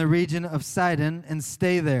in the region of Sidon and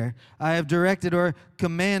stay there. I have directed or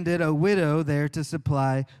commanded a widow there to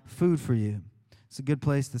supply food for you. It's a good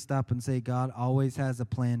place to stop and say God always has a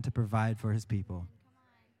plan to provide for his people.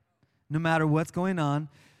 No matter what's going on,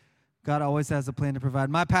 God always has a plan to provide.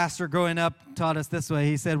 My pastor growing up taught us this way.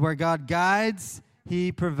 He said, where God guides,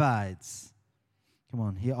 he provides. Come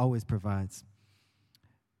on, he always provides.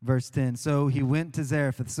 Verse 10, so he went to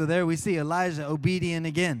Zarephath. So there we see Elijah obedient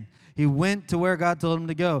again. He went to where God told him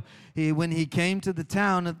to go. When he came to the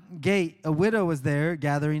town gate, a widow was there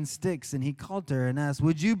gathering sticks, and he called to her and asked,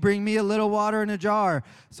 would you bring me a little water in a jar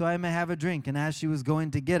so I may have a drink? And as she was going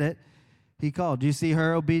to get it, he called. Do you see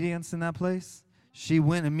her obedience in that place? She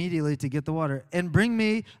went immediately to get the water. And bring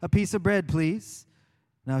me a piece of bread, please.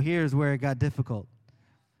 Now here's where it got difficult.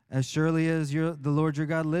 As surely as the Lord your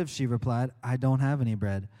God lives, she replied, I don't have any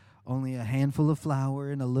bread, only a handful of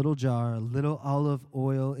flour in a little jar, a little olive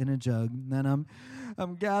oil in a jug. And then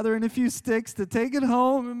I'm gathering a few sticks to take it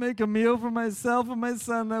home and make a meal for myself and my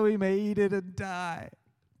son that we may eat it and die.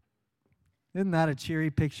 Isn't that a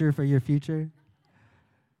cheery picture for your future?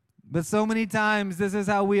 But so many times, this is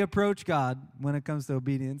how we approach God when it comes to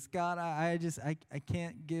obedience. God, I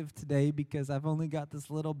can't give today because I've only got this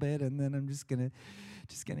little bit, and then I'm just gonna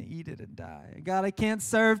eat it and die. God, I can't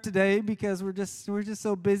serve today because we're just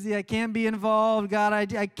so busy. I can't be involved. God,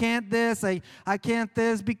 I can't this. I can't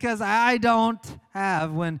this because I don't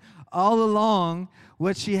have. When all along,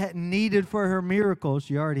 what she had needed for her miracle,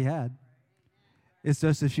 she already had. It's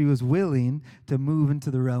just that she was willing to move into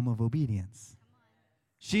the realm of obedience.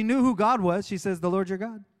 She knew who God was. She says, the Lord your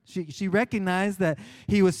God. She recognized that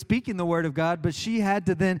he was speaking the word of God, but she had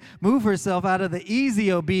to then move herself out of the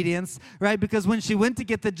easy obedience, right? Because when she went to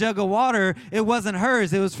get the jug of water, it wasn't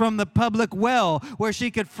hers. It was from the public well where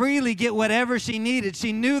she could freely get whatever she needed.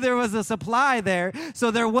 She knew there was a supply there,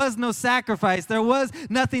 so there was no sacrifice. There was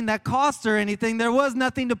nothing that cost her anything. There was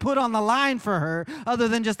nothing to put on the line for her other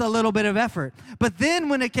than just a little bit of effort. But then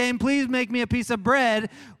when it came, please make me a piece of bread,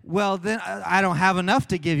 well, then I don't have enough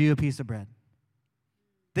to give you a piece of bread.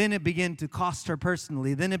 Then it began to cost her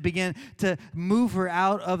personally. Then it began to move her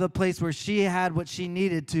out of the place where she had what she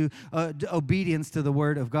needed to obedience to the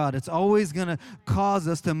word of God. It's always going to cause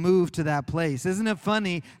us to move to that place. Isn't it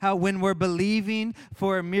funny how when we're believing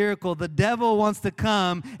for a miracle, the devil wants to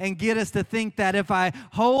come and get us to think that if I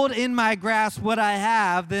hold in my grasp what I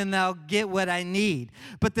have, then I'll get what I need.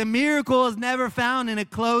 But the miracle is never found in a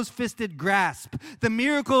closed-fisted grasp. The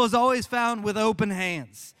miracle is always found with open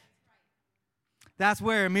hands. That's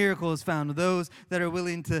where a miracle is found, those that are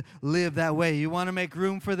willing to live that way. You want to make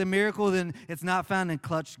room for the miracle, then it's not found in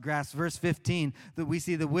clutched grasp. Verse 15, that we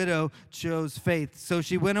see the widow chose faith. So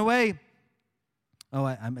she went away. Oh,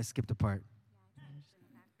 I skipped a part.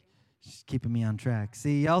 She's keeping me on track.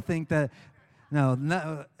 See, y'all think that,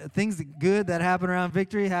 no, things good that happen around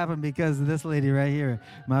Victory happen because of this lady right here,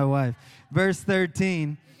 my wife. Verse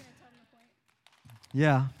 13.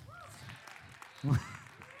 Yeah.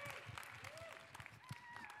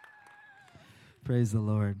 Praise the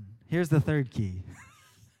Lord. Here's the third key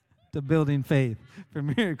to building faith for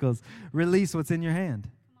miracles. Release what's in your hand.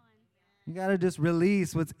 You got to just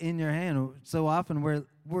release what's in your hand. So often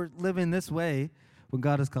we're living this way when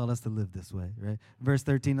God has called us to live this way, right? Verse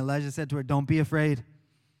 13, Elijah said to her, don't be afraid.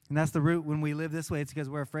 And that's the root when we live this way. It's because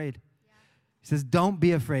we're afraid. He says, don't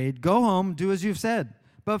be afraid. Go home, do as you've said.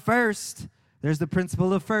 But first, there's the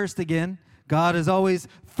principle of first again. God is always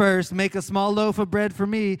first. Make a small loaf of bread for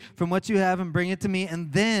me from what you have and bring it to me,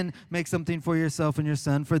 and then make something for yourself and your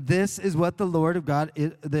son. For this is what the Lord of God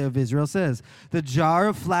of Israel says. The jar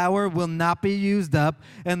of flour will not be used up,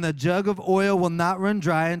 and the jug of oil will not run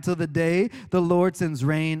dry until the day the Lord sends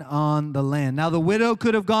rain on the land. Now, the widow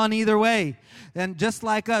could have gone either way. And just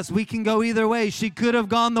like us, we can go either way. She could have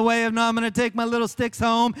gone the way of, no, I'm going to take my little sticks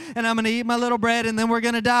home, and I'm going to eat my little bread, and then we're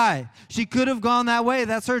going to die. She could have gone that way.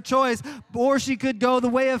 That's her choice. Or she could go the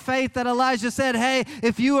way of faith that Elijah said, hey,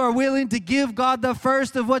 if you are willing to give God the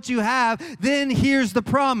first of what you have, then here's the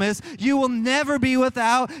promise. You will never be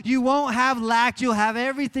without. You won't have lack. You'll have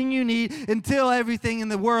everything you need until everything in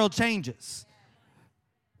the world changes.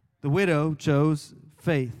 The widow chose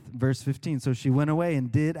faith. Verse 15, so she went away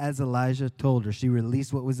and did as Elijah told her. She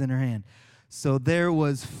released what was in her hand. So there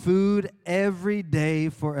was food every day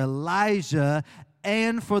for Elijah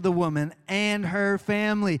and for the woman and her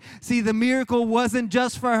family. See, the miracle wasn't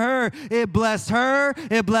just for her. It blessed her.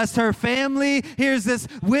 It blessed her family. Here's this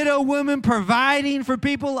widow woman providing for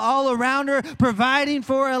people all around her, providing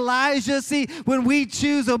for Elijah. See, when we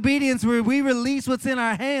choose obedience, where we release what's in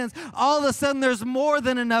our hands, all of a sudden there's more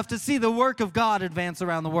than enough to see the work of God advance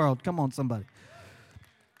around the world. Come on, somebody.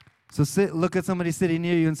 So look at somebody sitting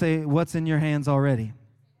near you and say, what's in your hands already?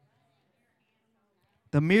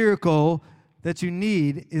 The miracle that you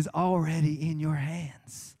need is already in your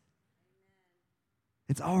hands.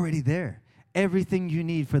 It's already there. Everything you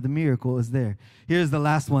need for the miracle is there. Here's the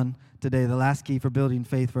last one today. The last key for building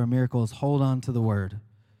faith for a miracle is hold on to the word.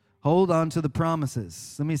 Hold on to the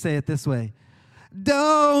promises. Let me say it this way.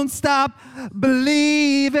 Don't stop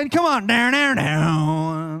believing. Come on,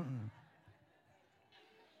 down.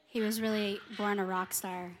 He was really born a rock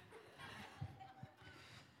star.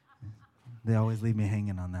 They always leave me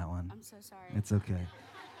hanging on that one. I'm so sorry. It's okay.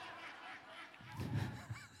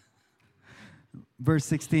 Verse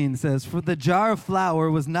 16 says, for the jar of flour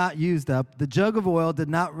was not used up, the jug of oil did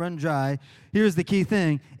not run dry. Here's the key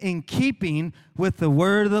thing, in keeping with the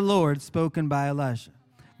word of the Lord spoken by Elisha.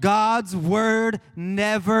 God's word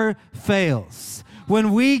never fails.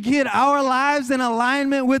 When we get our lives in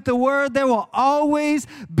alignment with the word, there will always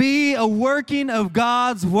be a working of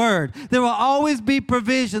God's word. There will always be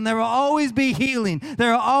provision. There will always be healing.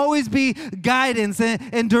 There will always be guidance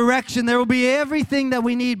and direction. There will be everything that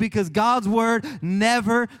we need because God's word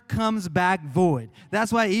never comes back void.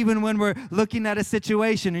 That's why even when we're looking at a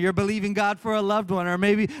situation, or you're believing God for a loved one, or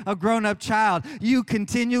maybe a grown-up child, you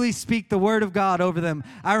continually speak the word of God over them.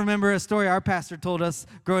 I remember a story our pastor told us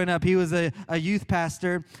growing up. He was a youth pastor,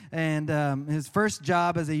 and his first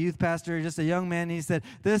job as a youth pastor, just a young man, he said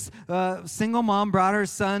this single mom brought her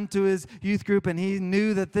son to his youth group, and he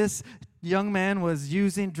knew that this young man was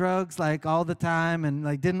using drugs like all the time and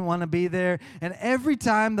like didn't want to be there. And every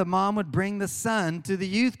time the mom would bring the son to the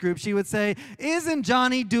youth group, she would say, "Isn't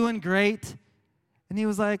Johnny doing great?" And he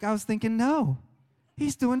was like, I was thinking, no,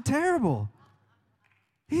 he's doing terrible.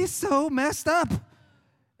 He's so messed up.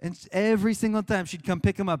 And every single time she'd come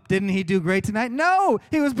pick him up, didn't he do great tonight? No,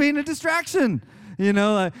 he was being a distraction.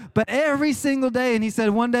 But every single day, and he said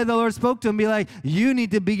one day the Lord spoke to him, be like, you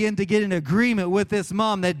need to begin to get in agreement with this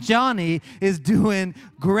mom that Johnny is doing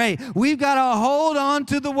great. We've got to hold on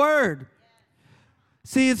to the word.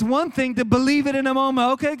 See, it's one thing to believe it in a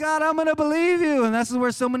moment. Okay, God, I'm going to believe you. And this is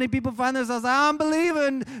where so many people find themselves. I'm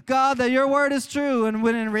believing, God, that your word is true. And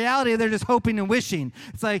when in reality, they're just hoping and wishing.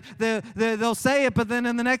 It's like they'll say it, but then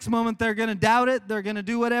in the next moment, they're going to doubt it. They're going to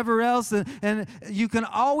do whatever else. And you can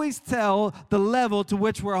always tell the level to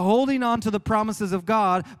which we're holding on to the promises of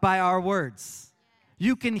God by our words.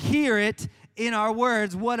 You can hear it in our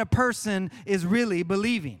words what a person is really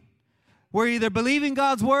believing. We're either believing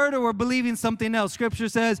God's word or we're believing something else. Scripture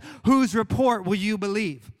says, whose report will you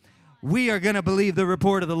believe? We are going to believe the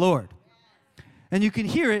report of the Lord. And you can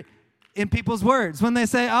hear it in people's words. When they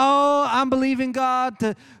say, oh, I'm believing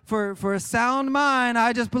God for a sound mind.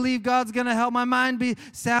 I just believe God's going to help my mind be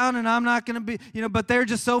sound and I'm not going to be, but they're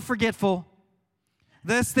just so forgetful.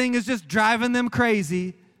 This thing is just driving them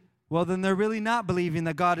crazy. Well, then they're really not believing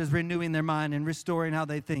that God is renewing their mind and restoring how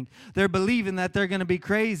they think. They're believing that they're going to be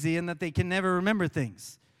crazy and that they can never remember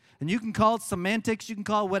things. And you can call it semantics. You can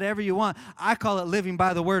call it whatever you want. I call it living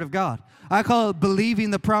by the word of God. I call it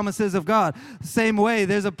believing the promises of God. Same way,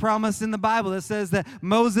 there's a promise in the Bible that says that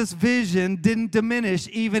Moses' vision didn't diminish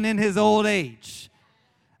even in his old age.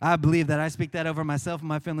 I believe that. I speak that over myself and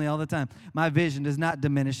my family all the time. My vision does not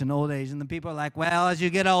diminish in old age. And the people are like, well, as you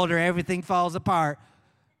get older, everything falls apart.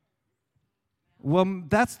 Well,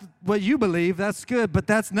 that's what you believe. That's good, but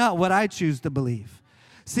that's not what I choose to believe.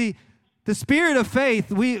 See, the spirit of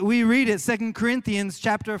faith, we read it, 2 Corinthians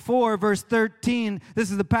chapter 4, verse 13. This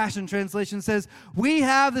is the Passion Translation, says, we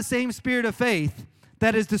have the same spirit of faith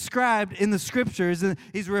that is described in the Scriptures. And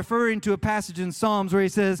he's referring to a passage in Psalms where he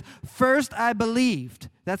says, first I believed.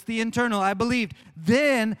 That's the internal. I believed.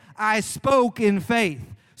 Then I spoke in faith.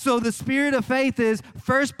 So the spirit of faith is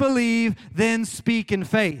first believe, then speak in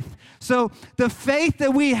faith. So the faith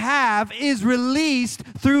that we have is released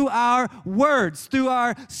through our words, through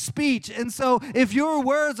our speech. And so if your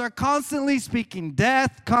words are constantly speaking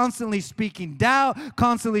death, constantly speaking doubt,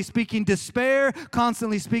 constantly speaking despair,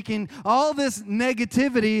 constantly speaking all this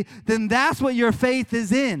negativity, then that's what your faith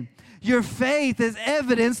is in. Your faith is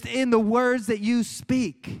evidenced in the words that you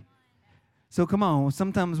speak. So come on,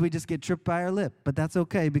 sometimes we just get tripped by our lip, but that's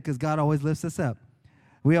okay because God always lifts us up.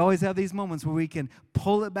 We always have these moments where we can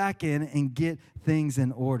pull it back in and get things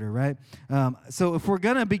in order, right? So if we're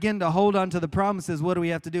going to begin to hold on to the promises, what do we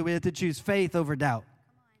have to do? We have to choose faith over doubt.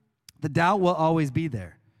 The doubt will always be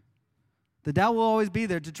there. The doubt will always be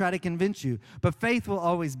there to try to convince you, but faith will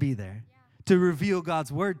always be there to reveal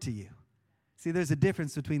God's word to you. See, there's a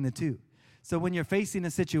difference between the two. So when you're facing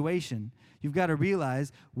a situation, you've got to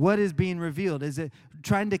realize what is being revealed. Is it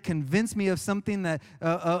trying to convince me of something that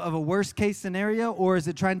of a worst case scenario, or is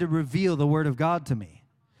it trying to reveal the word of God to me?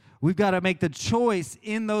 We've got to make the choice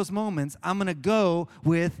in those moments. I'm going to go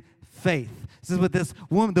with faith. This is what this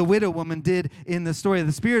woman, the widow woman, did in the story.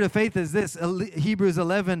 The spirit of faith is this. Hebrews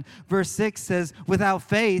 11 verse 6 says, without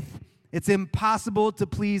faith, it's impossible to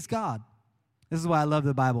please God. This is why I love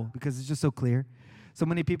the Bible, because it's just so clear. So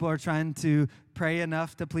many people are trying to pray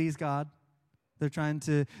enough to please God. They're trying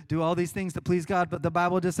to do all these things to please God, but the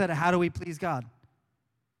Bible just said, how do we please God?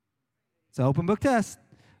 It's an open book test.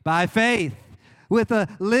 By faith. With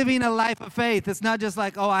living a life of faith. It's not just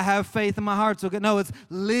like, oh, I have faith in my heart. So good. No, it's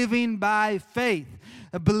living by faith.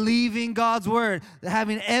 Believing God's word.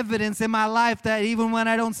 Having evidence in my life that even when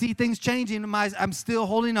I don't see things changing, I'm still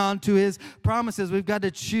holding on to his promises. We've got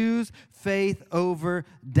to choose faith over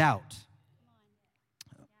doubt.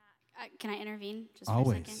 Can I intervene just Always.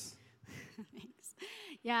 for a second? Thanks.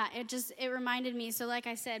 Yeah, it reminded me. So like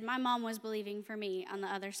I said, my mom was believing for me on the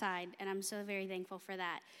other side, and I'm so very thankful for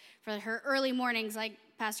that. For her early mornings, like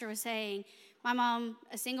Pastor was saying, my mom,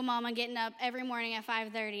 a single mama, getting up every morning at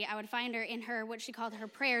 5:30, I would find her in her, what she called her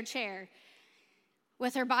prayer chair,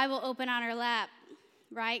 with her Bible open on her lap,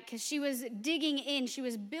 right? Because she was digging in. She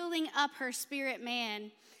was building up her spirit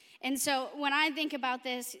man. And so when I think about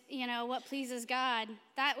this, what pleases God,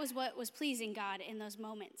 that was what was pleasing God in those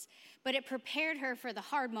moments. But it prepared her for the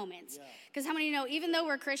hard moments. Because how many know, even though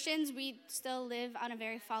we're Christians, we still live on a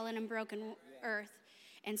very fallen and broken earth.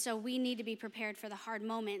 And so we need to be prepared for the hard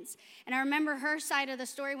moments. And I remember her side of the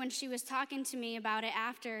story when she was talking to me about it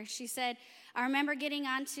after. She said, I remember getting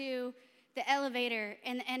onto the elevator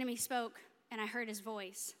and the enemy spoke and I heard his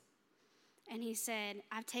voice. And he said,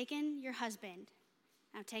 I've taken your husband.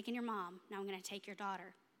 I've taken your mom. Now I'm going to take your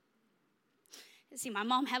daughter. See, my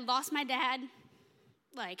mom had lost my dad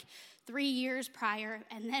like 3 years prior,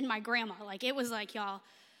 and then my grandma. It was y'all,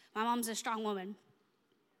 my mom's a strong woman.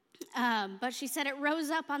 But she said it rose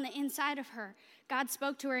up on the inside of her. God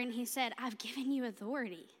spoke to her, and he said, I've given you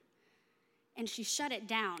authority. And she shut it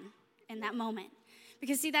down in that moment.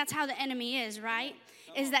 Because see, that's how the enemy is, right?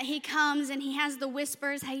 Is that he comes and he has the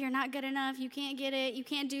whispers, hey, you're not good enough, you can't get it, you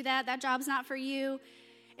can't do that, that job's not for you.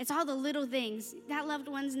 It's all the little things. That loved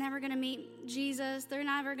one's never going to meet Jesus. They're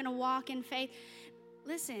never going to walk in faith.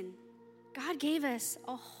 Listen, God gave us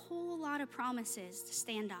a whole lot of promises to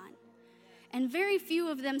stand on. And very few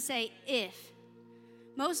of them say, if.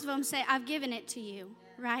 Most of them say, I've given it to you,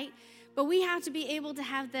 right? But we have to be able to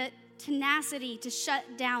have the tenacity to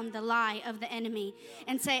shut down the lie of the enemy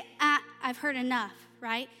and say, I've heard enough,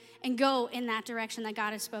 right? And go in that direction that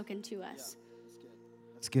God has spoken to us.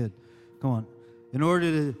 That's good. Come on. In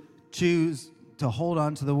order to choose to hold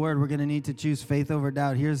on to the word, we're going to need to choose faith over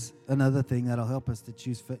doubt. Here's another thing that'll help us to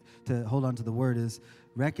choose to hold on to the word is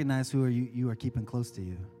recognize who you are keeping close to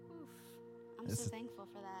you. I'm so thankful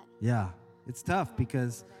for that. Yeah, it's tough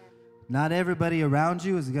because not everybody around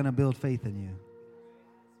you is going to build faith in you.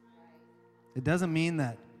 It doesn't mean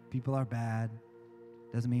that people are bad.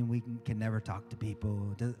 It doesn't mean we can never talk to people.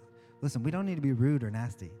 Listen, we don't need to be rude or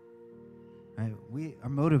nasty. Right? We are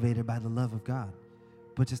motivated by the love of God,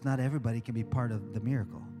 but just not everybody can be part of the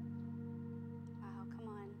miracle. Wow, come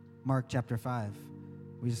on. Mark chapter 5.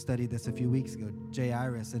 We just studied this a few weeks ago.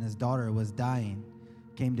 Jairus and his daughter was dying,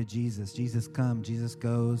 came to Jesus. Jesus comes, Jesus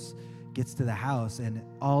goes, gets to the house, and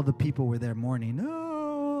all the people were there mourning.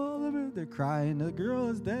 Oh, they're crying. The girl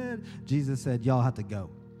is dead. Jesus said, y'all have to go.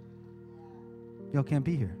 Y'all can't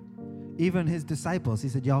be here. Even his disciples, he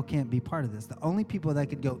said, y'all can't be part of this. The only people that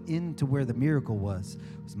could go into where the miracle was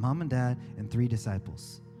mom and dad and 3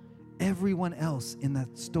 disciples. Everyone else in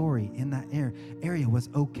that story, in that area was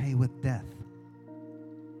okay with death.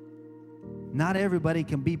 Not everybody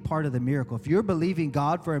can be part of the miracle. If you're believing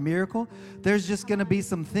God for a miracle, there's just going to be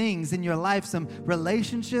some things in your life, some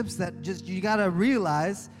relationships that just you got to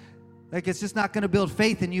realize, like it's just not going to build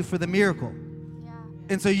faith in you for the miracle.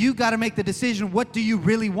 And so you got to make the decision, what do you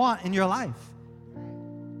really want in your life?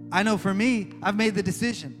 I know for me, I've made the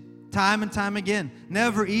decision time and time again.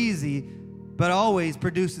 Never easy, but always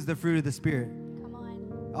produces the fruit of the Spirit. Come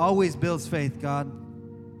on. Always builds faith. God,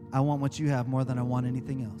 I want what you have more than I want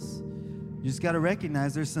anything else. You just got to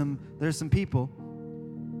recognize there's some people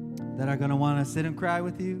that are going to want to sit and cry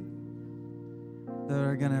with you, that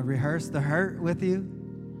are going to rehearse the hurt with you,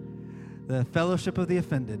 the fellowship of the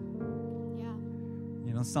offended.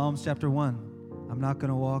 You know, Psalms chapter 1, I'm not going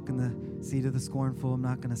to walk in the seat of the scornful. I'm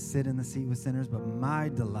not going to sit in the seat with sinners, but my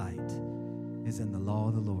delight is in the law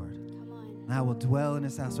of the Lord. And I will dwell in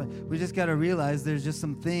his house. We just got to realize there's just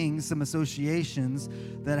some things, some associations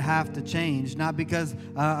that have to change. Not because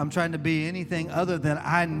I'm trying to be anything other than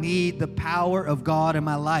I need the power of God in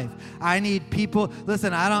my life. I need people.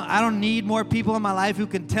 Listen, I don't need more people in my life who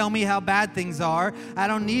can tell me how bad things are. I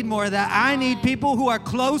don't need more of that. I need people who are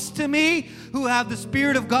close to me, who have the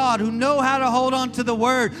Spirit of God, who know how to hold on to the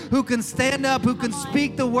word, who can stand up, who can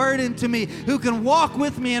speak the word into me, who can walk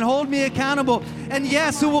with me and hold me accountable. And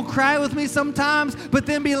yes, who will cry with me sometimes, but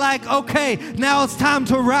then be like, okay, now it's time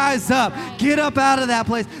to rise up. Get up out of that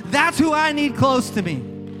place. That's who I need close to me.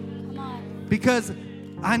 Come on. Because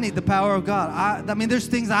I need the power of God. I mean, there's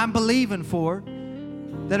things I'm believing for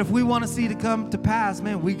that if we want to see to come to pass,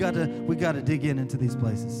 man, we got to dig into these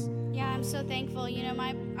places. Yeah, I'm so thankful. You know,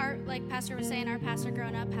 like Pastor was saying, our pastor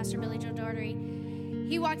growing up, Pastor Billy Joe Daugherty,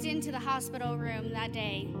 he walked into the hospital room that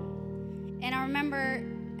day. And I remember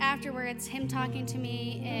afterwards him talking to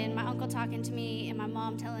me and my uncle talking to me and my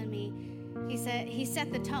mom telling me, he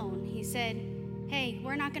set the tone. He said, hey,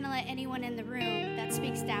 we're not going to let anyone in the room that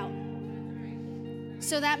speaks doubt.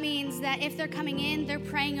 So that means that if they're coming in, they're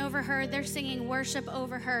praying over her, they're singing worship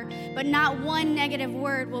over her, but not one negative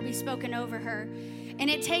word will be spoken over her. And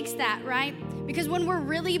it takes that, right? Because when we're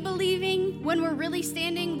really believing, when we're really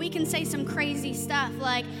standing, we can say some crazy stuff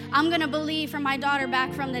like, I'm going to believe for my daughter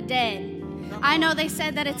back from the dead. I know they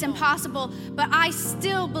said that it's impossible, but I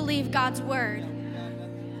still believe God's word.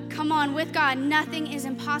 Come on, with God, nothing is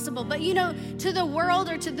impossible. But you know, to the world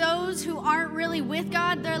or to those who aren't really with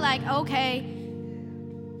God, they're like, okay.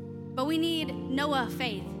 But we need Noah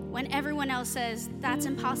faith when everyone else says, that's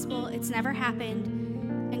impossible, it's never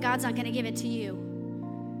happened, and God's not going to give it to you.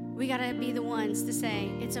 We got to be the ones to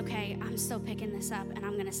say, it's okay, I'm still picking this up, and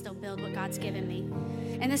I'm going to still build what God's given me.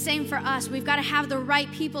 And the same for us. We've got to have the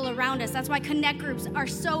right people around us. That's why connect groups are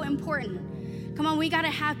so important. Come on, we got to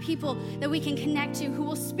have people that we can connect to who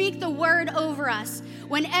will speak the word over us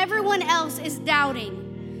when everyone else is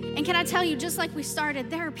doubting. And can I tell you, just like we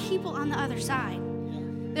started, there are people on the other side.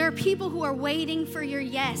 There are people who are waiting for your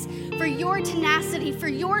yes, for your tenacity, for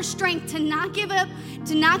your strength to not give up,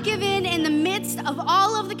 to not give in the midst of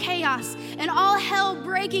all of the chaos and all hell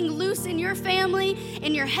breaking loose in your family,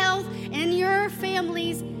 in your health, and in your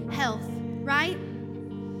family's health, right?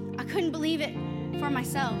 I couldn't believe it for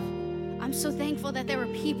myself. I'm so thankful that there were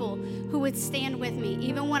people who would stand with me,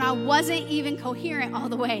 even when I wasn't even coherent all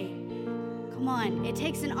the way. Come on, it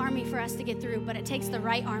takes an army for us to get through, but it takes the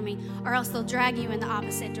right army, or else they'll drag you in the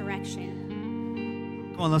opposite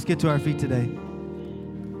direction. Come on, let's get to our feet today.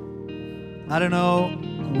 I don't know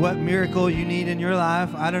what miracle you need in your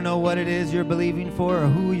life. I don't know what it is you're believing for or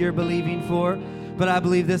who you're believing for, but I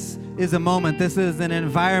believe this is a moment. This is an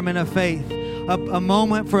environment of faith, a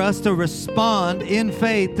moment for us to respond in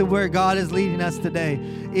faith to where God is leading us today.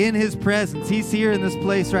 In His presence. He's here in this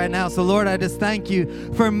place right now. So Lord, I just thank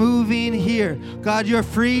you for moving here. God, you're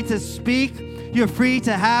free to speak. You're free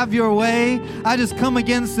to have your way. I just come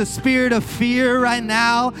against the spirit of fear right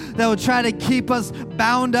now that will try to keep us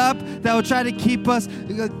bound up, that will try to keep us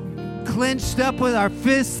clenched up with our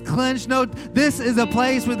fists clenched. No, this is a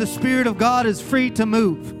place where the Spirit of God is free to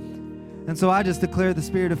move. And so I just declare the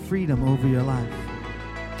spirit of freedom over your life.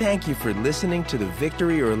 Thank you for listening to the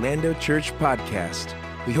Victory Orlando Church podcast.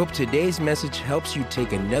 We hope today's message helps you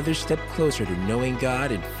take another step closer to knowing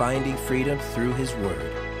God and finding freedom through His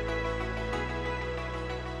Word.